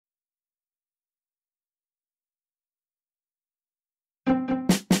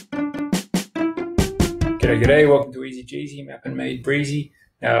G'day, welcome to Easy Jeezy, Map and Made Breezy.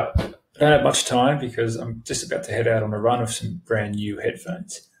 Now, I don't have much time because I'm just about to head out on a run of some brand new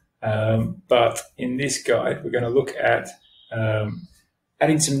headphones. But in this guide, we're going to look at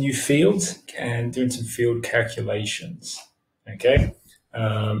adding some new fields and doing some field calculations, okay,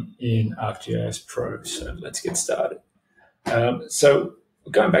 in ArcGIS Pro. So let's get started. So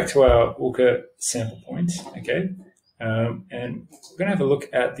we're going back to our Walker sample point, okay, and we're going to have a look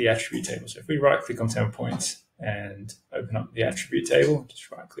at the attribute table. So if we right-click on sample points and open up the attribute table,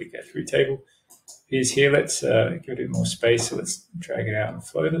 just right-click attribute table. Here's here. Let's give it a bit more space. So let's drag it out and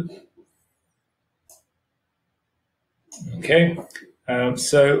float it. Okay.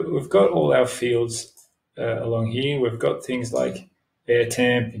 So we've got all our fields along here. We've got things like air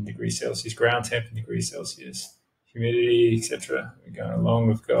temp in degrees Celsius, ground temp in degrees Celsius, humidity, etc. We're going along.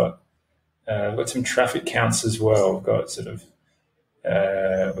 We've got some traffic counts as well. We've got sort of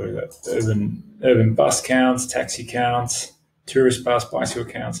we've got urban bus counts, taxi counts, tourist bus, bicycle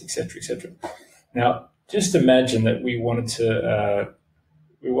counts, etc., etc. Now, just imagine that we wanted to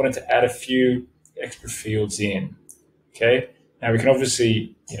add a few extra fields in. Okay. Now we can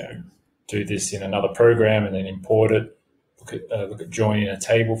obviously do this in another program and then import it. Look at joining a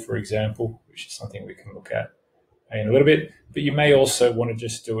table, for example, which is something we can look at in a little bit. But you may also want to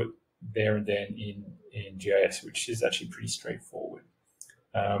just do it there and then in GIS, which is actually pretty straightforward.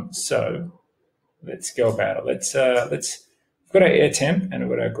 So let's go about it. We've got our air temp and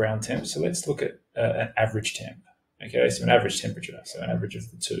we've got our ground temp. So let's look at an average temp. Okay, so an average temperature, so an average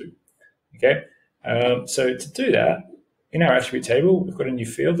of the two. Okay, so to do that, in our attribute table, we've got a new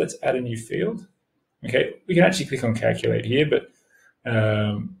field. Let's add a new field. Okay, we can actually click on calculate here, but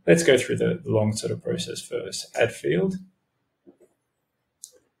let's go through the long sort of process first. Add field.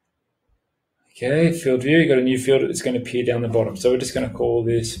 Okay, field view, you've got a new field that's going to appear down the bottom. So we're just going to call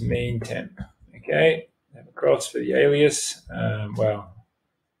this mean temp. Okay, have a cross for the alias.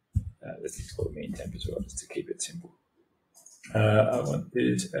 Let's just call it mean temp as well, just to keep it simple. I want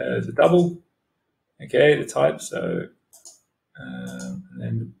this as a double. Okay, the type, so, and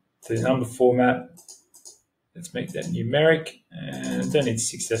then the number format, let's make that numeric, and don't need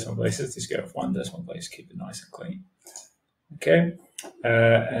 6 decimal places, just go with 1 decimal place, keep it nice and clean. Okay,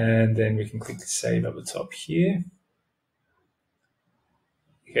 and then we can click save up the top here.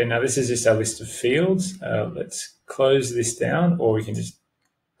 Okay, now this is just our list of fields. Let's close this down, or we can just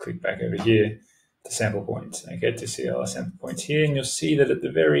click back over here to sample points, okay, to see our sample points here, and you'll see that at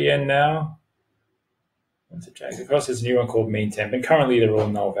the very end now, once it drags across, there's a new one called mean temp, and currently they're all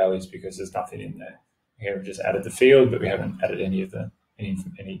null values because there's nothing in there. Okay, we've just added the field, but we haven't added any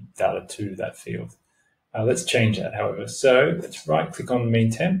data to that field. Let's change that, however. So let's right-click on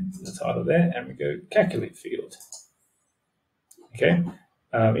mean temp, the title there, and we go calculate field. Okay,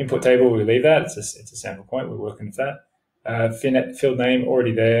 import table, we leave that. It's a sample point. We're working with that. Field name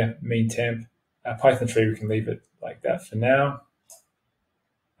already there. Mean temp. Python tree, we can leave it like that for now.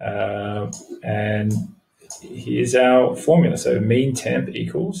 And here's our formula. So mean temp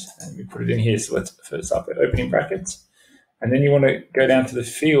equals, and we put it in here. So let's first start with opening brackets. And then you want to go down to the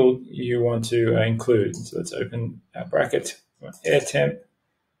field you want to include. So let's open our bracket. We want air temp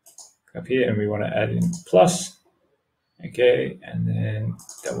up here, and we want to add in plus. Okay, and then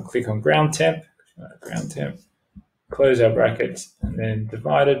double click on ground temp. Ground temp. Close our brackets, and then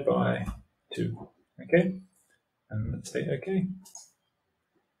divide it by 2. Okay, and let's say okay.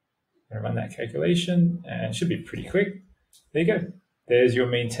 Run that calculation, and it should be pretty quick. There you go. There's your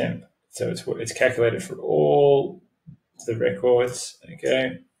mean temp. So it's calculated for all the records.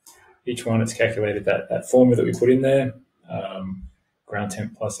 Okay, each one it's calculated that formula that we put in there, ground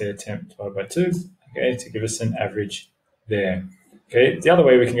temp plus air temp divided by 2. Okay, to give us an average there. Okay, the other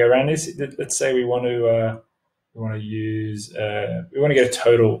way we can go around this. Let's say we want to get a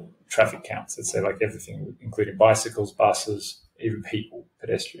total traffic count. So let's say like everything, including bicycles, buses, even people,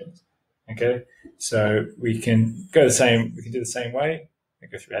 pedestrians. Okay, so we can go the same. We can do the same way. We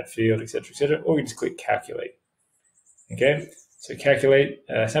go through add field, etc., or we can just click calculate. Okay, so calculate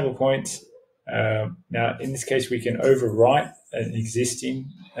sample points. Now, in this case, we can overwrite an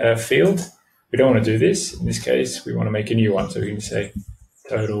existing field. We don't want to do this. In this case, we want to make a new one. So we can say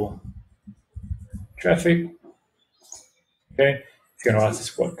total traffic. Okay, it's going to ask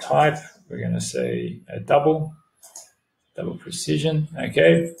us what type. We're going to say a double precision.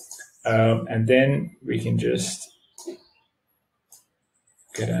 Okay. And then we can just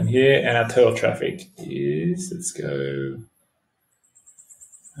go down here, and our total traffic is, let's go,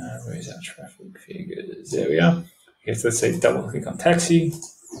 where's our traffic figures? There we are. Okay, so let's say double click on taxi,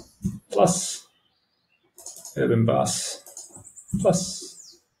 plus urban bus,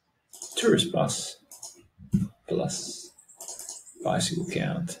 plus tourist bus, plus bicycle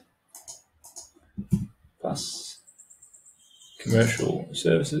count plus commercial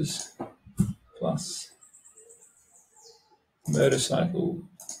services plus motorcycle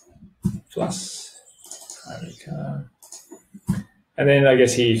plus private car. And then I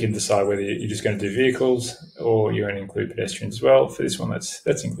guess here you can decide whether you're just going to do vehicles or you're going to include pedestrians as well. For this one,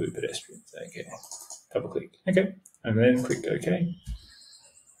 let's include pedestrians. Okay, double click. Okay, and then click OK.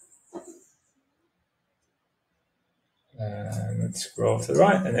 Let's scroll to the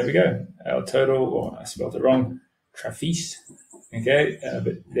right, and there we go. Our total, or I spelled it wrong, traffic. Okay,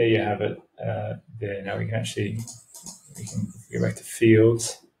 but there you have it. There. Now we can go back to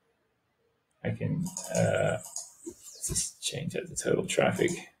fields. I can let's just change that to total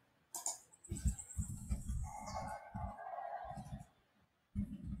traffic.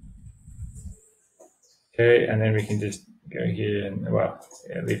 Okay, and then we can just go here and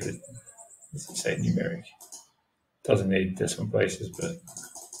leave it. Let's say numeric. Doesn't need decimal places, but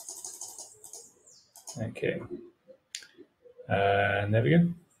okay. And there we go.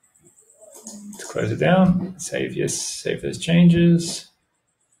 Let's close it down. Save yes. Save those changes.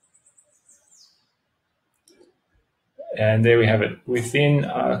 And there we have it. Within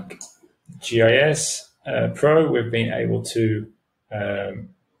ArcGIS Pro, we've been able to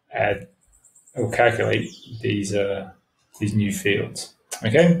add or calculate these new fields.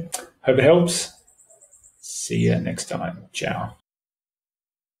 Okay. Hope it helps. See you next time. Ciao.